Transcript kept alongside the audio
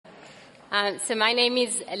So my name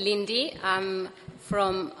is Lindy. I'm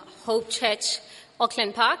from Hope Church,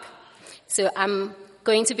 Auckland Park. So I'm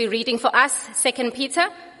going to be reading for us 2 Peter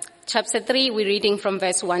chapter 3. We're reading from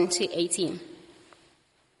verse 1 to 18.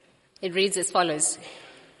 It reads as follows.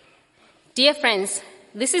 Dear friends,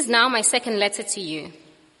 this is now my second letter to you.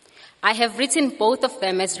 I have written both of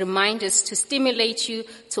them as reminders to stimulate you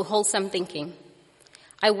to wholesome thinking.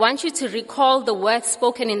 I want you to recall the words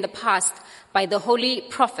spoken in the past by the holy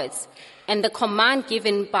prophets and the command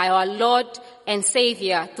given by our Lord and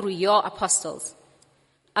Savior through your apostles.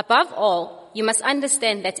 Above all, you must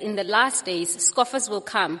understand that in the last days, scoffers will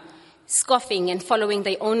come, scoffing and following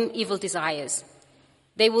their own evil desires.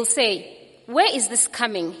 They will say, "Where is this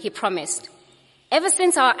coming?" he promised. Ever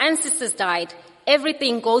since our ancestors died,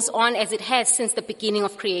 everything goes on as it has since the beginning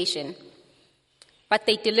of creation. But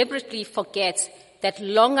they deliberately forget that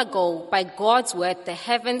long ago, by God's word, the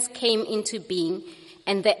heavens came into being,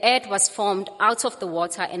 and the earth was formed out of the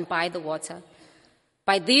water and by the water.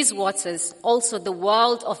 By these waters, also the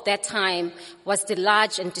world of that time was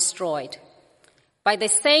deluged and destroyed. By the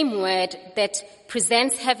same word that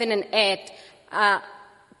presents heaven and earth,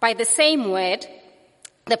 by the same word,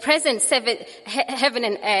 the present heaven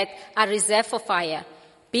and earth are reserved for fire,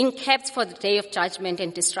 being kept for the day of judgment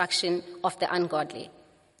and destruction of the ungodly.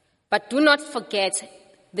 But do not forget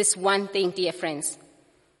this one thing, dear friends.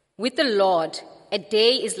 With the Lord, a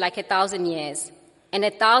day is like 1,000 years, and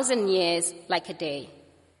 1,000 years like a day.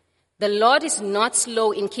 The Lord is not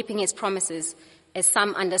slow in keeping his promises, as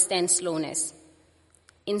some understand slowness.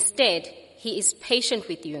 Instead, he is patient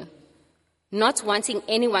with you, not wanting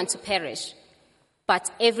anyone to perish, but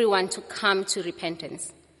everyone to come to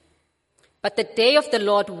repentance. But the day of the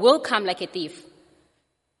Lord will come like a thief.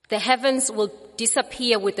 The heavens will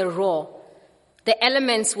disappear with a roar. The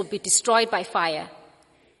elements will be destroyed by fire,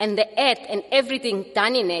 and the earth and everything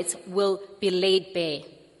done in it will be laid bare.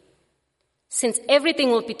 Since everything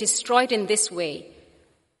will be destroyed in this way,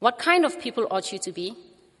 what kind of people ought you to be?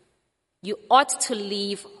 You ought to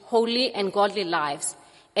live holy and godly lives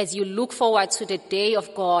as you look forward to the day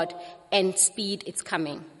of God and speed its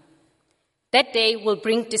coming. That day will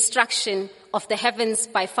bring destruction of the heavens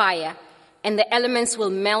by fire, and the elements will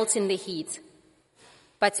melt in the heat.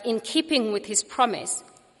 But in keeping with his promise,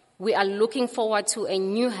 we are looking forward to a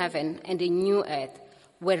new heaven and a new earth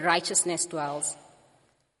where righteousness dwells.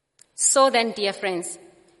 So then, dear friends,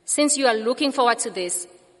 since you are looking forward to this,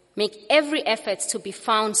 make every effort to be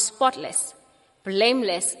found spotless,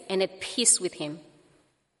 blameless, and at peace with him.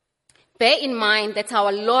 Bear in mind that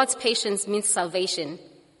our Lord's patience means salvation,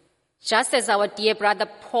 just as our dear brother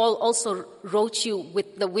Paul also wrote you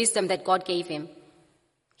with the wisdom that God gave him.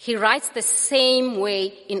 He writes the same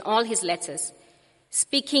way in all his letters,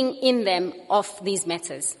 speaking in them of these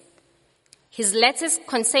matters. His letters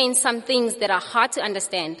contain some things that are hard to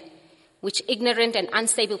understand, which ignorant and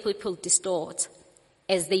unstable people distort,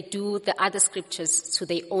 as they do the other scriptures to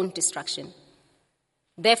their own destruction.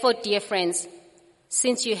 Therefore, dear friends,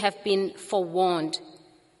 since you have been forewarned,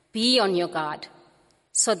 be on your guard,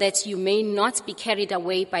 so that you may not be carried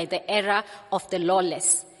away by the error of the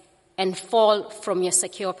lawless and fall from your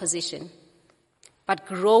secure position, but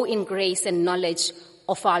grow in grace and knowledge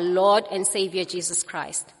of our Lord and Savior Jesus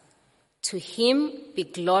Christ. To him be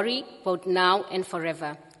glory both now and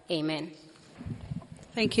forever. Amen.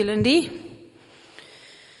 Thank you, Lindy.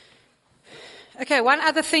 Okay, one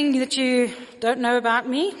other thing that you don't know about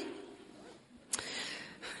me.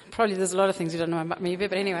 Probably there's a lot of things you don't know about me,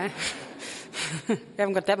 but anyway. We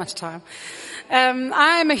haven't got that much time.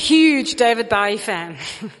 I'm a huge David Bowie fan.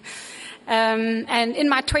 And in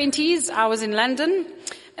my 20s, I was in London.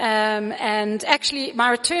 And actually, my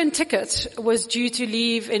return ticket was due to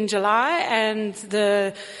leave in July, and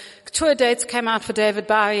the tour dates came out for David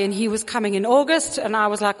Bowie, and he was coming in August, and I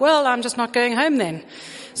was like, well, I'm just not going home then.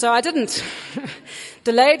 So I didn't.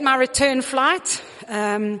 Delayed my return flight.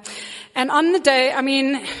 And on the day, I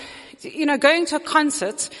mean, going to a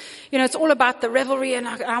concert, it's all about the revelry, and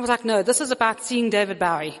I was like, no, this is about seeing David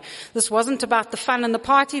Bowie. This wasn't about the fun and the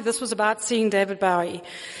party, this was about seeing David Bowie.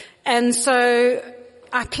 And so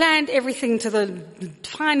I planned everything to the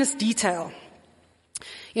finest detail.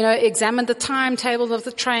 Examined the timetable of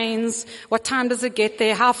the trains, what time does it get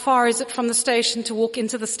there, how far is it from the station to walk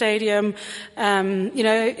into the stadium,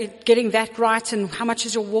 getting that right, and how much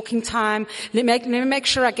is your walking time. Let me make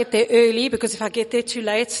sure I get there early, because if I get there too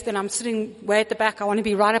late, then I'm sitting way at the back. I want to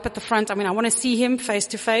be right up at the front. I want to see him face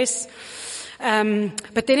to face.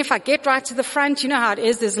 But then if I get right to the front, you know how it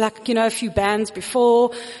is. There's a few bands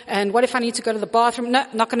before. And what if I need to go to the bathroom? No,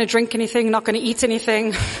 not going to drink anything, not going to eat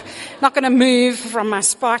anything, not going to move from my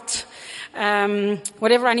spot.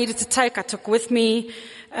 Whatever I needed to take, I took with me.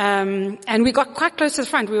 And we got quite close to the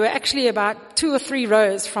front. We were actually about 2 or 3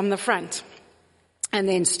 rows from the front. And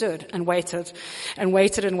then stood and waited and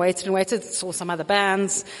waited and waited and waited. Saw some other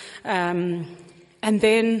bands. And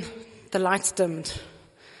then the lights dimmed.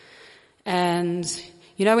 And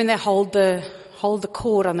you know when they hold the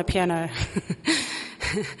chord on the piano?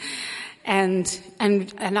 and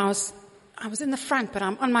I was in the front, but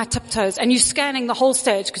I'm on my tiptoes, and you're scanning the whole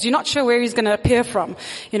stage because you're not sure where he's going to appear from.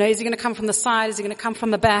 You know, is he going to come from the side? Is he going to come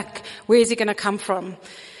from the back? Where is he going to come from?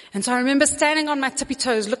 And so I remember standing on my tippy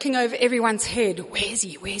toes, looking over everyone's head. Where is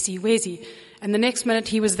he? Where is he? Where is he? And the next minute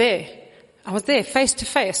he was there. I was there, face to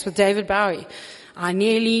face with David Bowie. I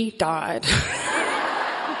nearly died.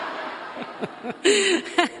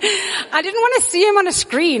 I didn't want to see him on a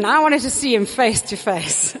screen. I wanted to see him face to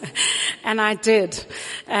face. And I did.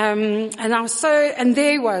 And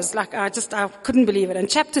there he was, I couldn't believe it. And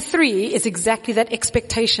chapter 3 is exactly that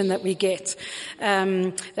expectation that we get.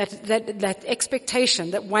 That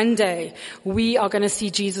expectation that one day we are going to see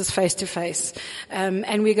Jesus face to face.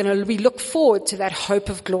 And we look forward to that hope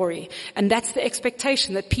of glory. And that's the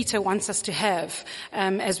expectation that Peter wants us to have,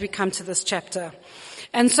 as we come to this chapter.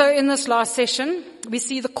 And so in this last session, we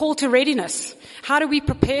see the call to readiness. How do we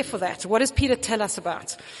prepare for that? What does Peter tell us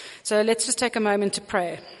about? So let's just take a moment to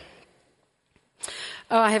pray.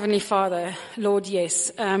 Oh, our Heavenly Father, Lord,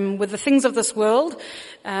 yes. With the things of this world,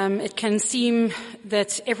 it can seem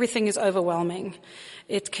that everything is overwhelming.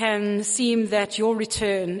 It can seem that your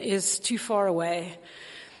return is too far away.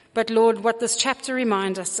 But Lord, what this chapter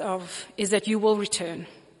reminds us of is that you will return,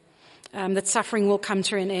 that suffering will come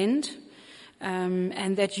to an end,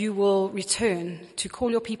 and that you will return to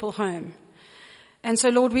call your people home. And so,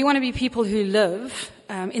 Lord, we want to be people who live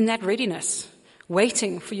in that readiness,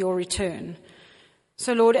 waiting for your return.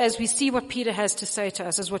 So, Lord, as we see what Peter has to say to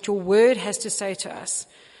us, as what your word has to say to us,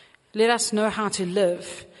 let us know how to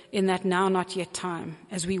live in that now, not yet time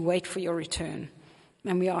as we wait for your return.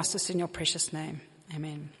 And we ask this in your precious name.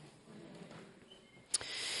 Amen.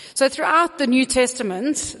 So throughout the New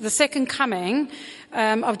Testament, the second coming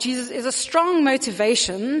of Jesus is a strong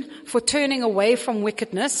motivation for turning away from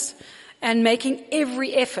wickedness and making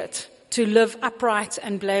every effort to live upright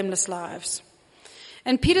and blameless lives.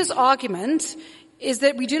 And Peter's argument is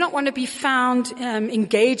that we do not want to be found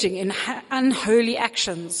engaging in unholy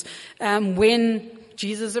actions when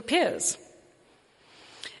Jesus appears.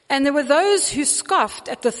 And there were those who scoffed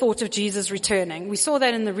at the thought of Jesus returning. We saw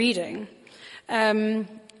that in the reading.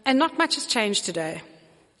 And not much has changed today.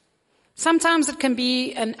 Sometimes it can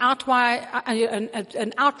be an outright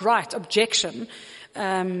objection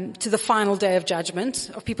to the final day of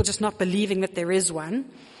judgment, of people just not believing that there is one.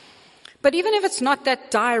 But even if it's not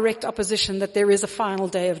that direct opposition that there is a final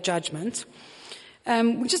day of judgment,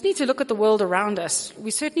 we just need to look at the world around us.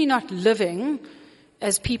 We're certainly not living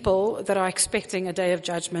as people that are expecting a day of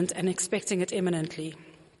judgment and expecting it imminently.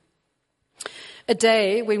 A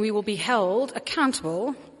day when we will be held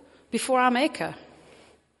accountable before our Maker.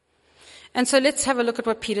 And so let's have a look at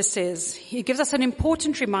what Peter says. He gives us an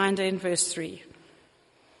important reminder in verse 3.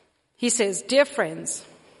 He says, "Dear friends,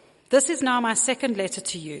 this is now my second letter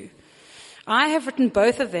to you. I have written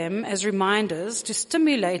both of them as reminders to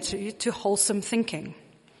stimulate you to wholesome thinking.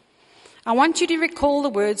 I want you to recall the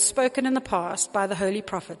words spoken in the past by the holy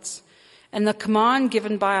prophets and the command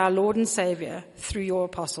given by our Lord and Savior through your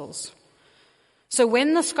apostles. So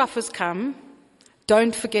when the scoffers come,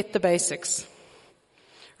 don't forget the basics.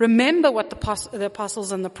 Remember what the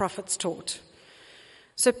apostles and the prophets taught."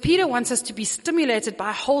 So Peter wants us to be stimulated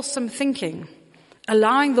by wholesome thinking,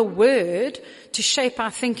 allowing the word to shape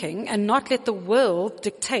our thinking and not let the world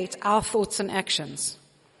dictate our thoughts and actions.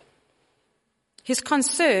 His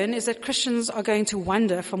concern is that Christians are going to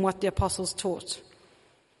wander from what the apostles taught.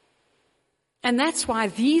 And that's why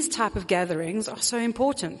these type of gatherings are so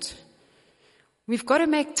important. We've got to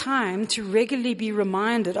make time to regularly be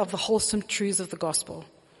reminded of the wholesome truths of the gospel.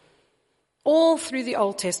 All through the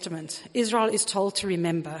Old Testament, Israel is told to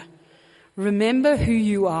remember. Remember who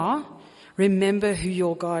you are. Remember who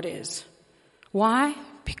your God is. Why?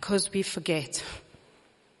 Because we forget.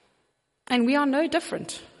 And we are no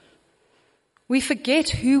different. We forget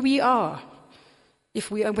who we are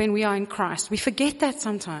when we are in Christ. We forget that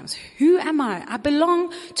sometimes. Who am I? I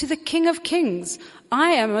belong to the King of Kings.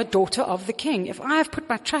 I am a daughter of the King. If I have put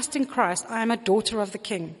my trust in Christ, I am a daughter of the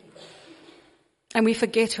King. And we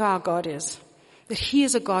forget who our God is, that He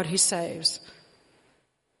is a God who saves.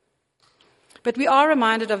 But we are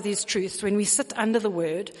reminded of these truths when we sit under the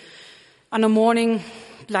Word on a morning,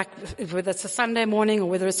 like whether it's a Sunday morning or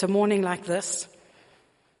whether it's a morning like this.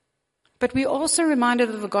 But we're also reminded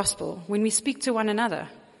of the gospel when we speak to one another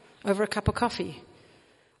over a cup of coffee,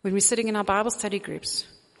 when we're sitting in our Bible study groups.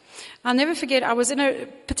 I'll never forget, I was in a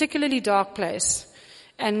particularly dark place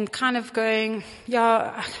and kind of going,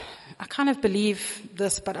 I kind of believe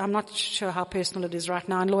this, but I'm not sure how personal it is right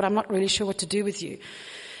now. And Lord, I'm not really sure what to do with you.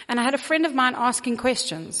 And I had a friend of mine asking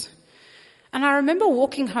questions. And I remember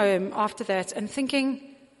walking home after that and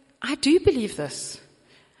thinking, I do believe this.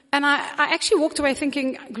 And I actually walked away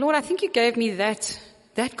thinking, Lord, I think you gave me that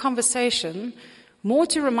conversation more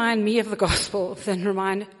to remind me of the gospel than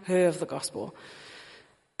remind her of the gospel.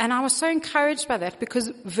 And I was so encouraged by that because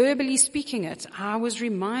verbally speaking it, I was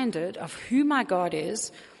reminded of who my God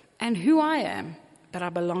is and who I am, that I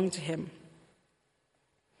belong to him.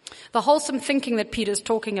 The wholesome thinking that Peter's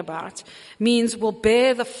talking about means we'll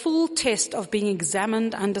bear the full test of being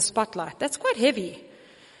examined under spotlight. That's quite heavy.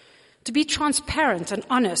 To be transparent and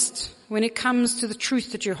honest when it comes to the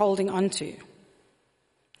truth that you're holding on to.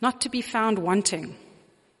 Not to be found wanting.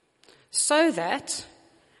 So that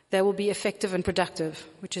they will be effective and productive,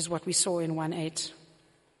 which is what we saw in 1:8.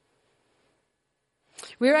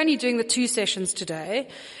 We're only doing the 2 sessions today,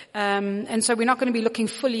 and so we're not going to be looking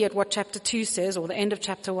fully at what chapter 2 says, or the end of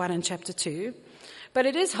chapter 1 and chapter 2. But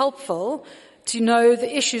it is helpful to know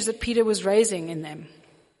the issues that Peter was raising in them.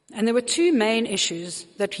 And there were 2 main issues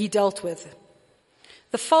that he dealt with.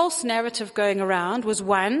 The false narrative going around was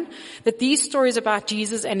one, that these stories about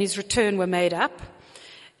Jesus and his return were made up.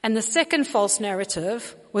 And the second false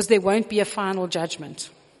narrative was there won't be a final judgment.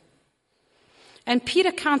 And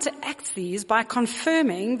Peter counteracts these by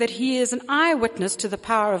confirming that he is an eyewitness to the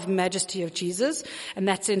power of majesty of Jesus, and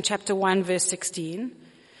that's in chapter 1, verse 16,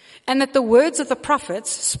 and that the words of the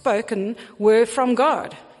prophets spoken were from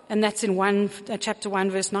God, and that's in chapter 1,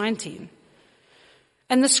 verse 19.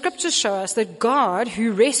 And the scriptures show us that God,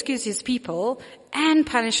 who rescues his people and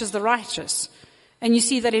punishes the righteous, and you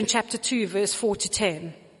see that in chapter 2, verse 4 to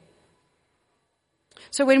 10.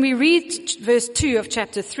 So when we read verse 2 of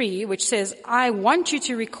chapter 3, which says, I want you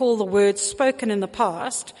to recall the words spoken in the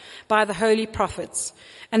past by the holy prophets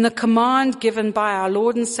and the command given by our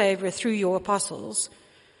Lord and Savior through your apostles,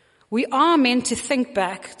 we are meant to think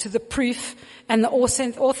back to the proof and the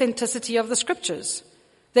authenticity of the scriptures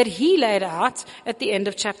that he laid out at the end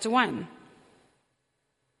of chapter 1.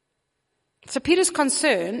 So Peter's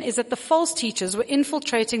concern is that the false teachers were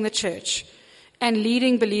infiltrating the church and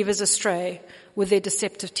leading believers astray with their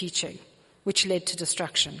deceptive teaching, which led to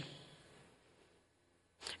destruction.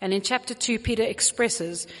 And in chapter 2, Peter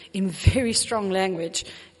expresses in very strong language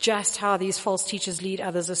just how these false teachers lead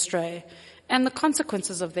others astray and the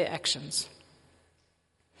consequences of their actions.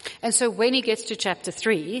 And so when he gets to chapter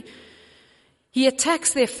 3, he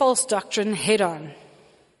attacks their false doctrine head on.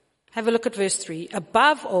 Have a look at verse 3.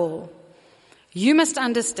 Above all, you must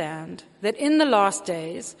understand that in the last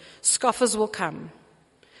days, scoffers will come,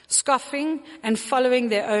 scoffing and following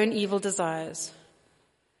their own evil desires.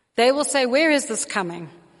 They will say, where is this coming?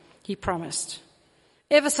 He promised.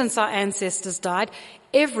 Ever since our ancestors died,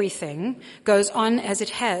 everything goes on as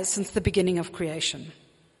it has since the beginning of creation.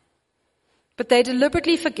 But they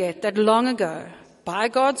deliberately forget that long ago, by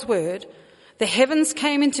God's word, the heavens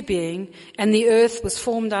came into being and the earth was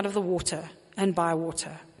formed out of the water and by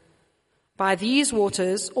water. By these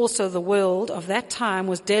waters also the world of that time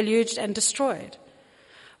was deluged and destroyed.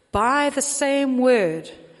 By the same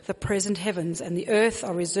word, the present heavens and the earth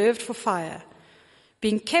are reserved for fire,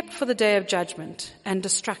 being kept for the day of judgment and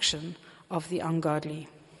destruction of the ungodly.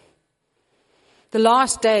 The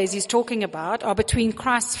last days he's talking about are between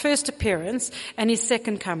Christ's first appearance and his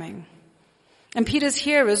second coming. And Peter's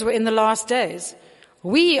hearers were in the last days.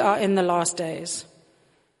 We are in the last days.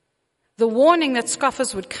 The warning that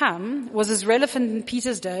scoffers would come was as relevant in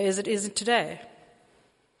Peter's day as it is today.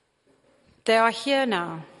 They are here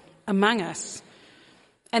now, among us,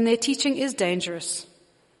 and their teaching is dangerous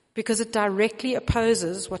because it directly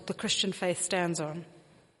opposes what the Christian faith stands on.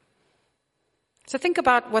 So think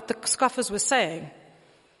about what the scoffers were saying.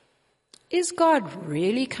 Is God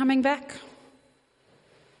really coming back?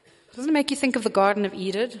 Doesn't it make you think of the Garden of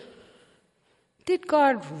Eden? Did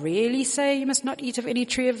God really say you must not eat of any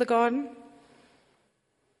tree of the garden?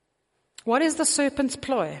 What is the serpent's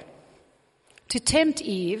ploy? To tempt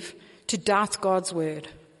Eve to doubt God's word.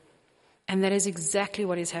 And that is exactly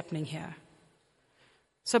what is happening here.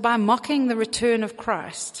 So by mocking the return of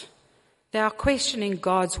Christ, they are questioning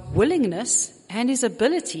God's willingness and his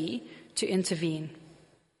ability to intervene.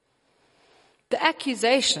 The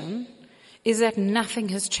accusation is that nothing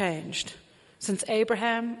has changed since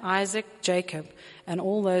Abraham, Isaac, Jacob, and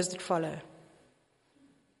all those that follow.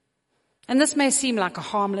 And this may seem like a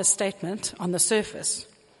harmless statement on the surface,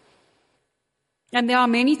 And there are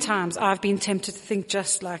many times I've been tempted to think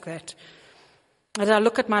just like that, as I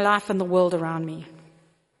look at my life and the world around me.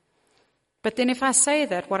 But then if I say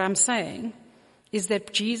that, what I'm saying is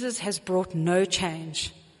that Jesus has brought no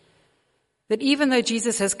change. That even though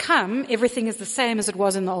Jesus has come, everything is the same as it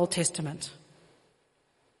was in the Old Testament.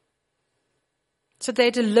 So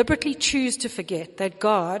they deliberately choose to forget that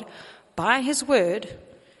God, by his word,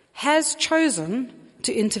 has chosen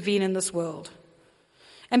to intervene in this world.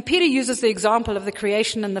 And Peter uses the example of the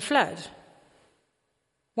creation and the flood.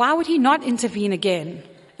 Why would he not intervene again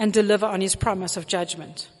and deliver on his promise of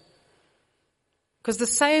judgment? Because the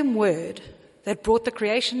same word that brought the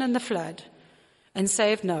creation and the flood and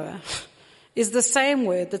saved Noah is the same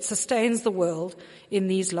word that sustains the world in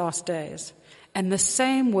these last days, and the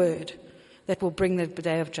same word that will bring the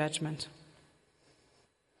day of judgment.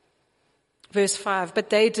 Verse 5, but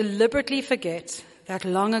they deliberately forget that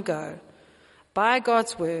long ago, by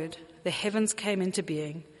God's word, the heavens came into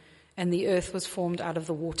being, and the earth was formed out of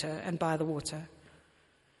the water and by the water.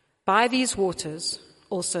 By these waters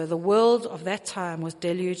also the world of that time was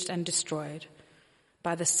deluged and destroyed.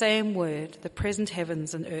 By the same word, the present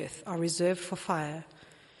heavens and earth are reserved for fire,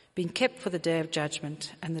 being kept for the day of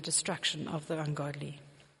judgment and the destruction of the ungodly.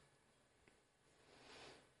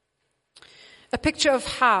 A picture of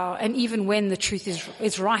how and even when the truth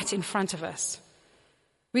is right in front of us.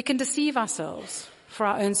 We can deceive ourselves for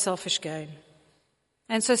our own selfish gain.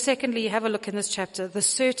 And so secondly, have a look in this chapter, the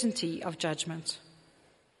certainty of judgment.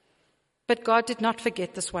 But God did not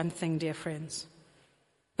forget this one thing, dear friends.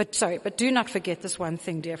 But do not forget this one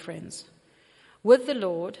thing, dear friends. With the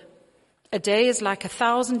Lord, a day is like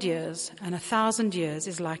 1,000 years, and 1,000 years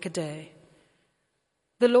is like a day.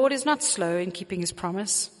 The Lord is not slow in keeping his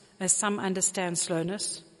promise, as some understand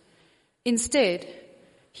slowness. Instead,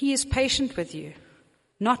 he is patient with you,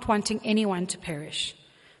 not wanting anyone to perish,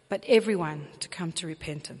 but everyone to come to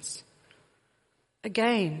repentance.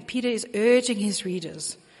 Again, Peter is urging his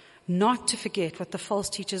readers not to forget what the false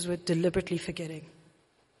teachers were deliberately forgetting.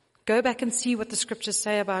 Go back and see what the scriptures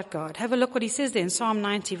say about God. Have a look what he says there in Psalm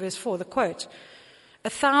 90 verse 4, the quote,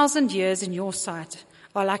 1,000 years in your sight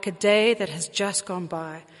are like a day that has just gone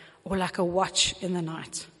by, or like a watch in the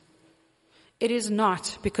night. It is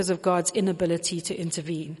not because of God's inability to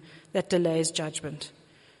intervene that delays judgment,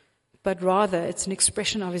 but rather it's an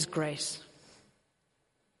expression of his grace.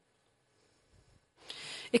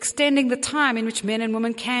 Extending the time in which men and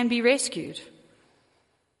women can be rescued.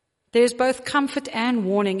 There is both comfort and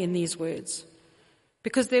warning in these words,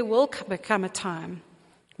 because there will become a time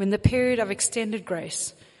when the period of extended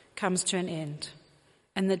grace comes to an end,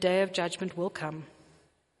 and the day of judgment will come.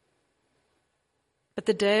 But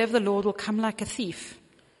the day of the Lord will come like a thief.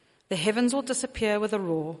 The heavens will disappear with a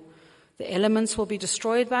roar, the elements will be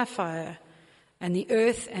destroyed by fire, and the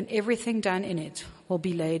earth and everything done in it will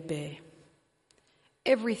be laid bare.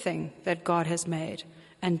 Everything that God has made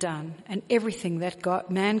and done, and everything that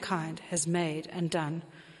mankind has made and done,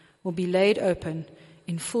 will be laid open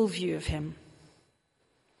in full view of him.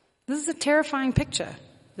 This is a terrifying picture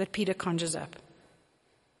that Peter conjures up.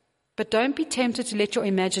 But don't be tempted to let your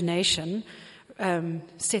imagination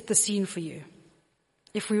set the scene for you.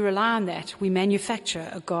 If we rely on that, we manufacture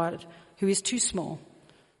a God who is too small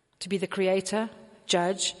to be the creator,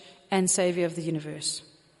 judge, and savior of the universe,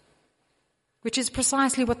 which is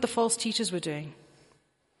precisely what the false teachers were doing.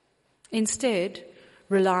 Instead,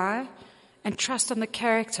 rely and trust on the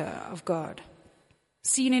character of God,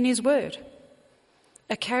 seen in his word,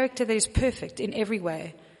 a character that is perfect in every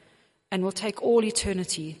way and will take all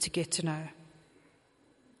eternity to get to know.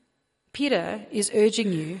 Peter is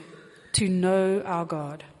urging you to know our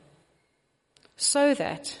God so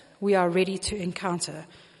that we are ready to encounter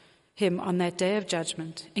him on that day of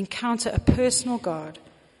judgment, encounter a personal God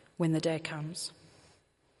when the day comes.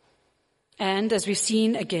 And as we've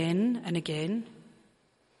seen again and again,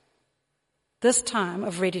 this time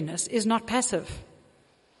of readiness is not passive.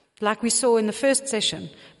 Like we saw in the first session,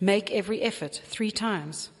 make every effort 3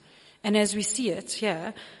 times. And as we see it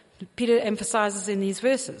here, Peter emphasizes in these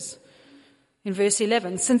verses. In verse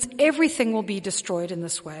 11, since everything will be destroyed in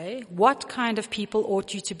this way, what kind of people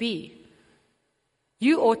ought you to be?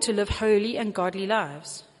 You ought to live holy and godly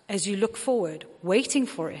lives as you look forward, waiting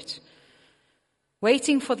for it,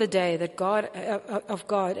 waiting for the day that of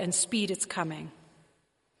God and speed its coming.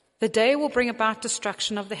 The day will bring about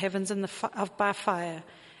destruction of the heavens and by fire,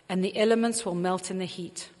 and the elements will melt in the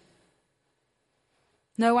heat.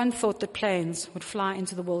 No one thought that planes would fly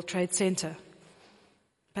into the World Trade Center,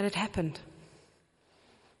 but it happened.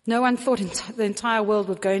 No one thought the entire world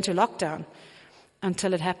would go into lockdown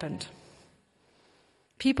until it happened.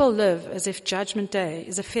 People live as if Judgment Day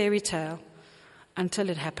is a fairy tale, until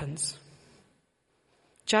it happens.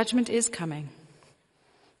 Judgment is coming,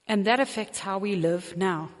 and that affects how we live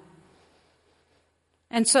now.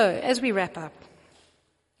 And so, as we wrap up,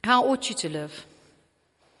 how ought you to live?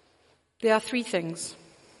 There are 3 things.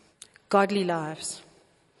 Godly lives.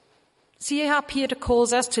 See how Peter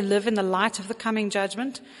calls us to live in the light of the coming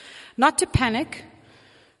judgment? Not to panic,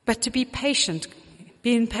 but to be patient.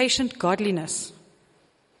 Be in patient godliness.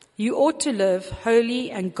 You ought to live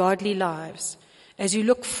holy and godly lives as you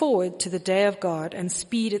look forward to the day of God and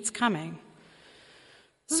speed its coming.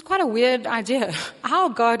 This is quite a weird idea. Our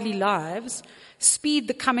godly lives speed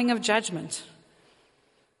the coming of judgment.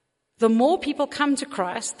 The more people come to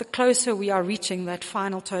Christ, the closer we are reaching that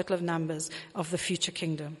final total of numbers of the future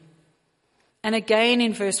kingdom. And again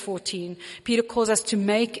in verse 14, Peter calls us to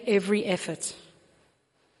make every effort.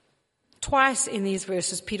 Twice in these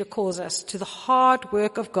verses, Peter calls us to the hard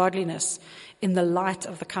work of godliness in the light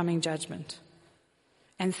of the coming judgment.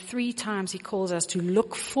 And 3 times he calls us to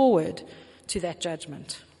look forward to that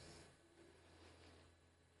judgment.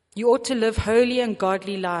 You ought to live holy and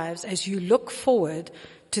godly lives as you look forward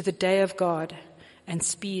to the day of God and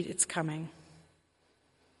speed its coming.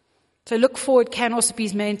 So look forward can also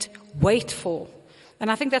be meant wait for.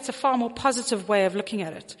 And I think that's a far more positive way of looking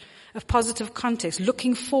at it, of positive context,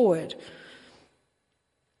 looking forward.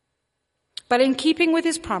 But in keeping with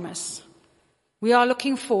his promise, we are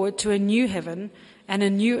looking forward to a new heaven and a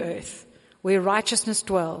new earth where righteousness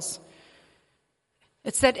dwells.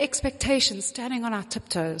 It's that expectation, standing on our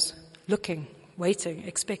tiptoes, looking, waiting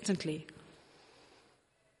expectantly.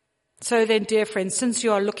 So then, dear friends, since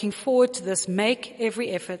you are looking forward to this, make every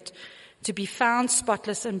effort to be found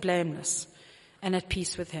spotless and blameless and at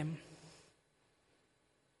peace with him.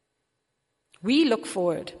 We look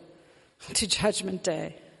forward to Judgment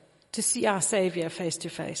Day, to see our Savior face to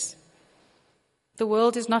face. The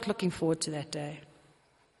world is not looking forward to that day.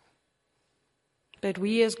 But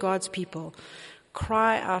we as God's people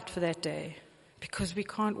cry out for that day because we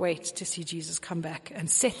can't wait to see Jesus come back and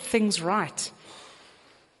set things right.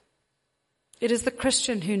 It is the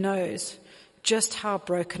Christian who knows just how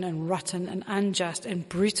broken and rotten and unjust and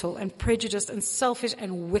brutal and prejudiced and selfish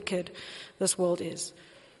and wicked this world is.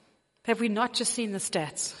 Have we not just seen the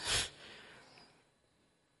stats?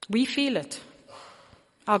 We feel it.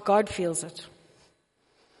 Our God feels it.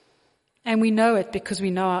 And we know it because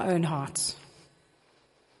we know our own hearts.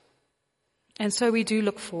 And so we do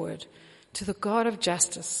look forward to the God of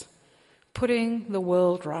justice putting the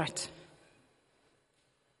world right.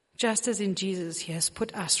 Just as in Jesus, he has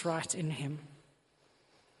put us right in him.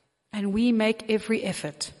 And we make every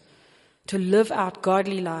effort to live out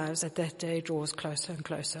godly lives as that day draws closer and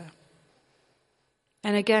closer.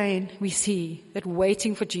 And again, we see that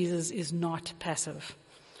waiting for Jesus is not passive.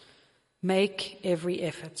 Make every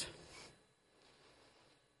effort.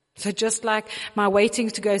 So just like my waiting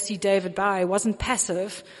to go see David Bowie wasn't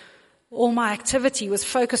passive, all my activity was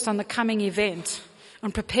focused on the coming event,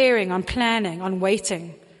 on preparing, on planning, on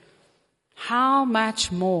waiting. How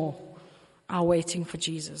much more our waiting for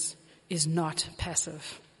Jesus is not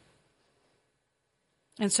passive.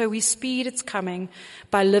 And so we speed its coming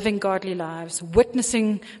by living godly lives,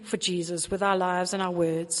 witnessing for Jesus with our lives and our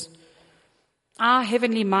words. Our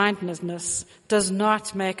heavenly mindedness does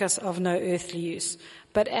not make us of no earthly use,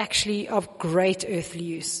 but actually of great earthly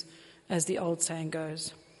use, as the old saying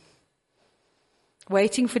goes.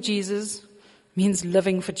 Waiting for Jesus means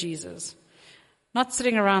living for Jesus. Not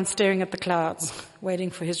sitting around staring at the clouds, waiting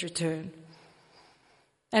for his return.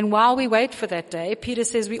 And while we wait for that day, Peter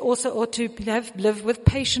says we also ought to live with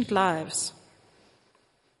patient lives.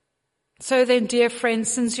 So then, dear friends,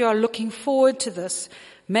 since you are looking forward to this,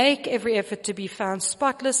 make every effort to be found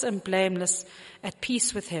spotless and blameless at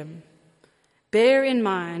peace with him. Bear in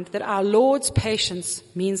mind that our Lord's patience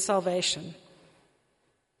means salvation.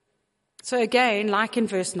 So again, like in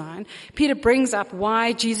verse 9, Peter brings up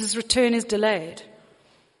why Jesus' return is delayed.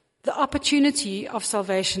 The opportunity of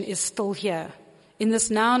salvation is still here. In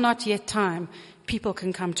this now not yet time, people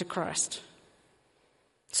can come to Christ.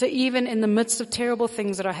 So even in the midst of terrible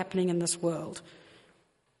things that are happening in this world,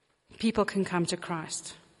 people can come to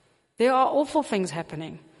Christ. There are awful things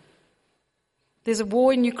happening. There's a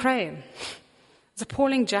war in Ukraine. There's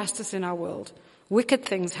appalling justice in our world. Wicked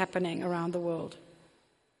things happening around the world.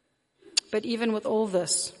 But even with all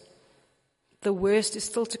this, the worst is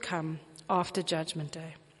still to come after Judgment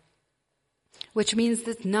Day. Which means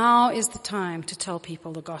that now is the time to tell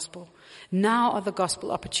people the gospel. Now are the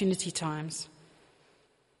gospel opportunity times.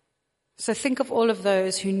 So think of all of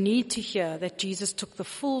those who need to hear that Jesus took the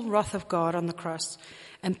full wrath of God on the cross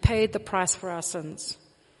and paid the price for our sins.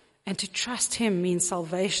 And to trust him means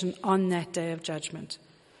salvation on that day of judgment.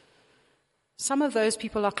 Some of those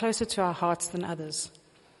people are closer to our hearts than others.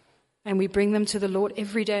 And we bring them to the Lord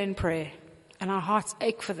every day in prayer. And our hearts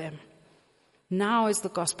ache for them. Now is the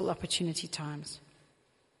gospel opportunity times.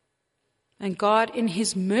 And God, in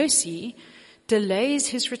his mercy, delays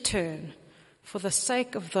his return for the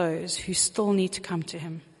sake of those who still need to come to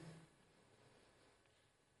him.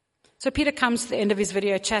 So Peter comes to the end of his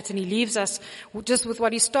video chat and he leaves us just with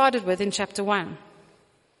what he started with in chapter 1.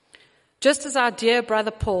 Just as our dear brother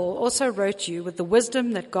Paul also wrote you with the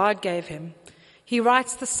wisdom that God gave him, he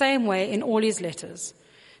writes the same way in all his letters,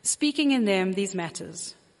 speaking in them these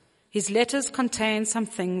matters. His letters contain some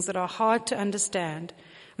things that are hard to understand,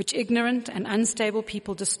 which ignorant and unstable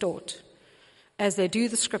people distort, as they do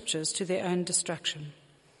the scriptures to their own destruction.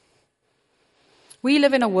 We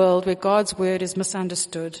live in a world where God's word is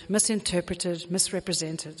misunderstood, misinterpreted,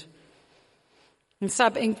 misrepresented. And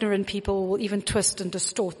sub-ignorant people will even twist and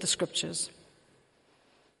distort the scriptures.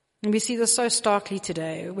 And we see this so starkly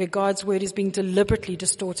today, where God's word is being deliberately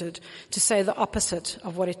distorted to say the opposite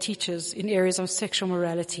of what it teaches in areas of sexual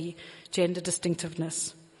morality, gender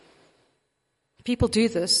distinctiveness. People do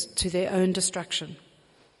this to their own destruction.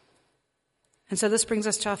 And so this brings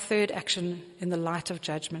us to our third action in the light of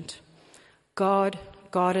judgment.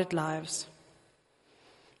 God-guarded lives.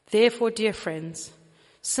 Therefore, dear friends,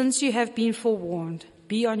 since you have been forewarned,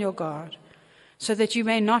 be on your guard, so that you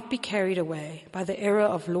may not be carried away by the error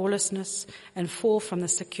of lawlessness and fall from the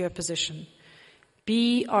secure position.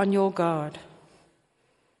 Be on your guard.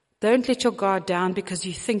 Don't let your guard down because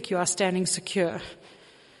you think you are standing secure.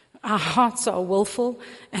 Our hearts are willful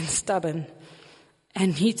and stubborn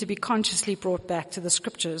and need to be consciously brought back to the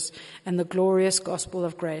scriptures and the glorious gospel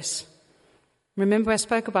of grace. Remember, I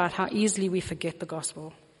spoke about how easily we forget the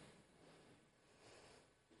gospel.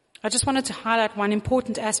 I just wanted to highlight one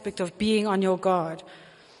important aspect of being on your guard,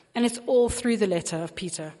 and it's all through the letter of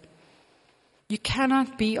Peter. You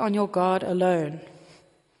cannot be on your guard alone.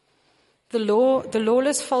 The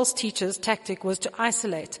lawless false teachers' tactic was to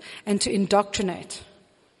isolate and to indoctrinate.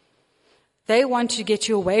 They want to get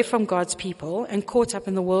you away from God's people and caught up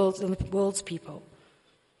in the world's people.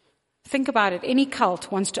 Think about it. Any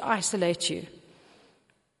cult wants to isolate you.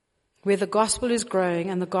 Where the gospel is growing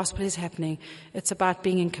and the gospel is happening, it's about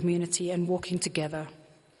being in community and walking together,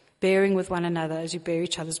 bearing with one another as you bear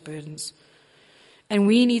each other's burdens. And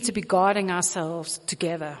we need to be guarding ourselves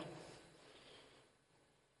together.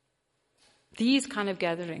 These kind of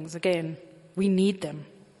gatherings, again, we need them.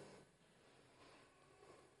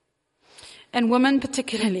 And women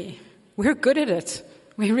particularly, we're good at it.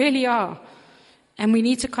 We really are. And we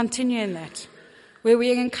need to continue in that, where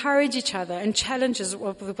we encourage each other and challenge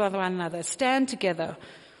with one another, stand together,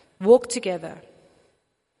 walk together.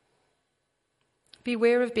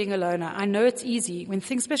 Beware of being a loner. I know it's easy,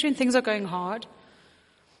 especially when things are going hard,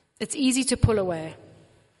 it's easy to pull away.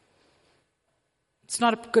 It's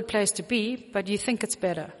not a good place to be, but you think it's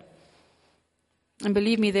better. And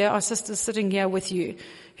believe me, there are sisters sitting here with you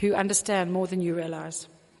who understand more than you realize.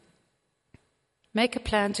 Make a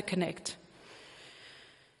plan to connect.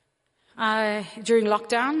 During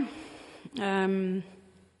lockdown,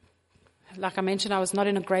 like I mentioned, I was not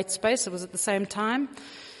in a great space. It was at the same time.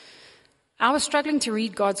 I was struggling to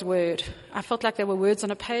read God's word. I felt like there were words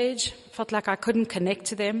on a page. Felt like I couldn't connect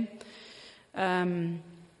to them. And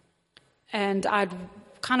I'd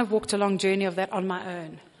kind of walked a long journey of that on my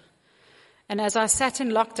own. And as I sat in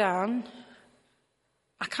lockdown,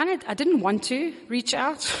 I didn't want to reach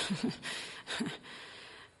out.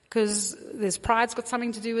 Because pride's got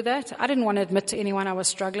something to do with that. I didn't want to admit to anyone I was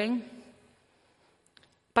struggling.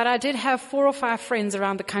 But I did have 4 or 5 friends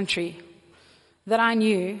around the country that I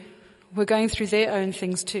knew were going through their own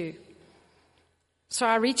things too. So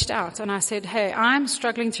I reached out and I said, hey, I'm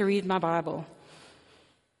struggling to read my Bible.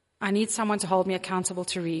 I need someone to hold me accountable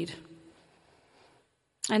to read.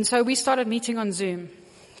 And so we started meeting on Zoom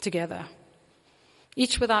together.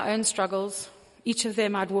 Each with our own struggles. Each of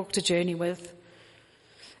them I'd walked a journey with.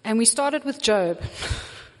 And we started with Job.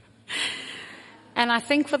 And I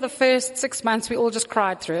think for the first 6 months, we all just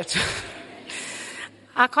cried through it.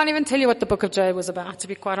 I can't even tell you what the book of Job was about, to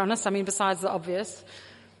be quite honest. I mean, besides the obvious.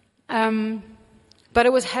 But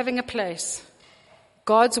it was having a place.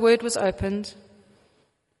 God's word was opened.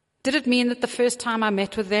 Did it mean that the first time I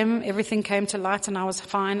met with them, everything came to light and I was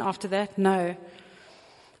fine after that? No.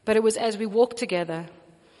 But it was as we walked together,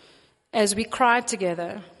 as we cried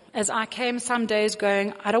together, as I came some days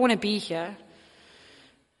going, I don't want to be here,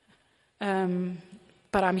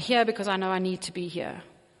 but I'm here because I know I need to be here.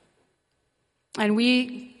 And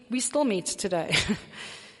we still meet today.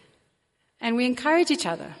 And we encourage each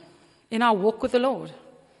other. in our walk with the Lord.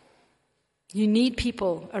 You need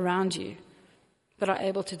people around you that are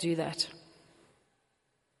able to do that.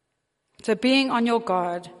 So being on your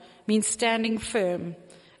guard means standing firm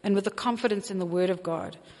and with the confidence in the Word of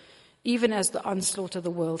God, even as the onslaught of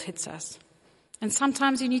the world hits us. And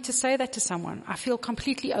sometimes you need to say that to someone. I feel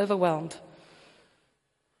completely overwhelmed.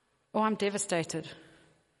 Or I'm devastated.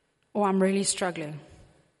 Or I'm really struggling.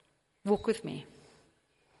 Walk with me.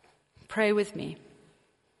 Pray with me.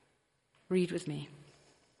 Read with me.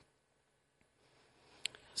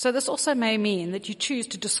 So this also may mean that you choose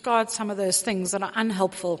to discard some of those things that are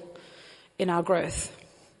unhelpful in our growth.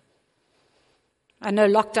 I know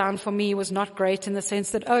lockdown for me was not great in the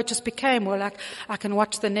sense that, it just became, like I can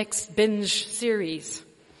watch the next binge series.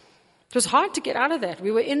 It was hard to get out of that.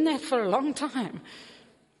 We were in that for a long time.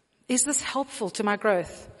 Is this helpful to my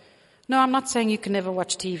growth? No, I'm not saying you can never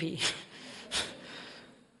watch TV.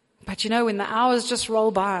 But when the hours just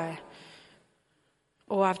roll by,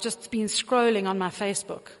 or I've just been scrolling on my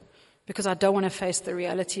Facebook because I don't want to face the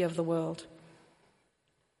reality of the world.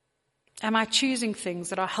 Am I choosing things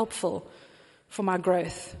that are helpful for my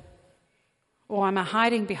growth? Or am I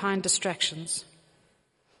hiding behind distractions?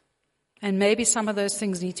 And maybe some of those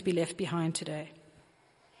things need to be left behind today.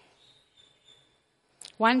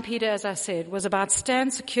 1 Peter, as I said, was about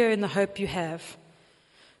stand secure in the hope you have.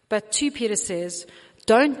 But 2 Peter says,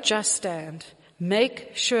 don't just stand,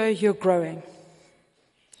 make sure you're growing.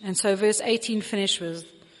 And so verse 18 finishes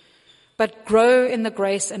with, but grow in the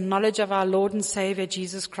grace and knowledge of our Lord and Savior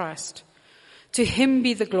Jesus Christ. To him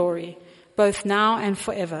be the glory, both now and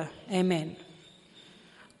forever. Amen.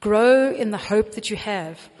 Grow in the hope that you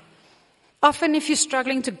have. Often if you're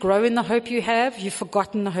struggling to grow in the hope you have, you've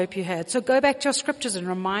forgotten the hope you had. So go back to your scriptures and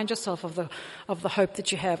remind yourself of the hope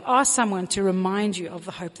that you have. Ask someone to remind you of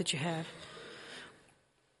the hope that you have.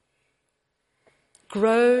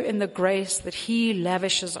 Grow in the grace that he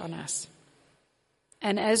lavishes on us.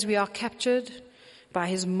 And as we are captured by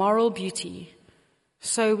his moral beauty,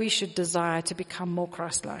 so we should desire to become more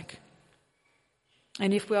Christ-like.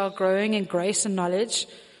 And if we are growing in grace and knowledge,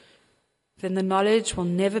 then the knowledge will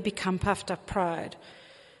never become puffed up pride,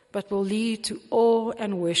 but will lead to awe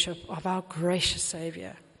and worship of our gracious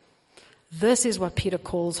Savior. This is what Peter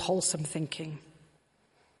calls wholesome thinking.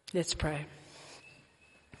 Let's pray.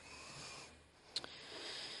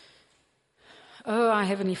 Oh, our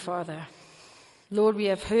Heavenly Father, Lord, we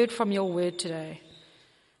have heard from your word today.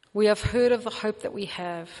 We have heard of the hope that we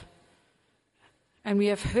have. And we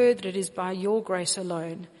have heard that it is by your grace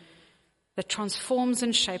alone that transforms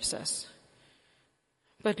and shapes us.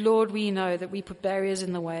 But Lord, we know that we put barriers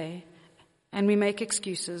in the way and we make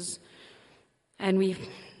excuses and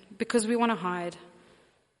because we want to hide,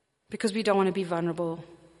 because we don't want to be vulnerable,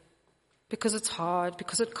 because it's hard,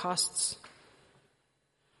 because it costs.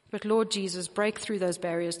 But Lord Jesus, break through those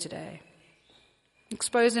barriers today.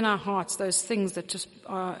 Expose in our hearts those things that just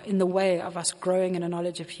are in the way of us growing in a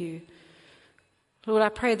knowledge of you. Lord, I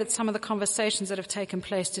pray that some of the conversations that have taken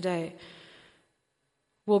place today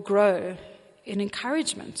will grow in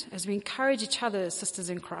encouragement as we encourage each other as sisters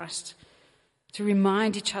in Christ to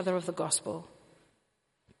remind each other of the gospel,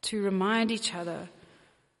 to remind each other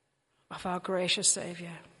of our gracious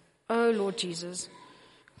Savior. Oh, Lord Jesus,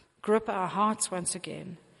 grip our hearts once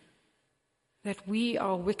again that we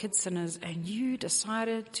are wicked sinners and you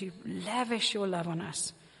decided to lavish your love on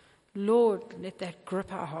us. Lord, let that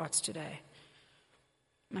grip our hearts today.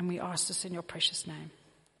 And we ask this in your precious name.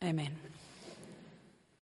 Amen.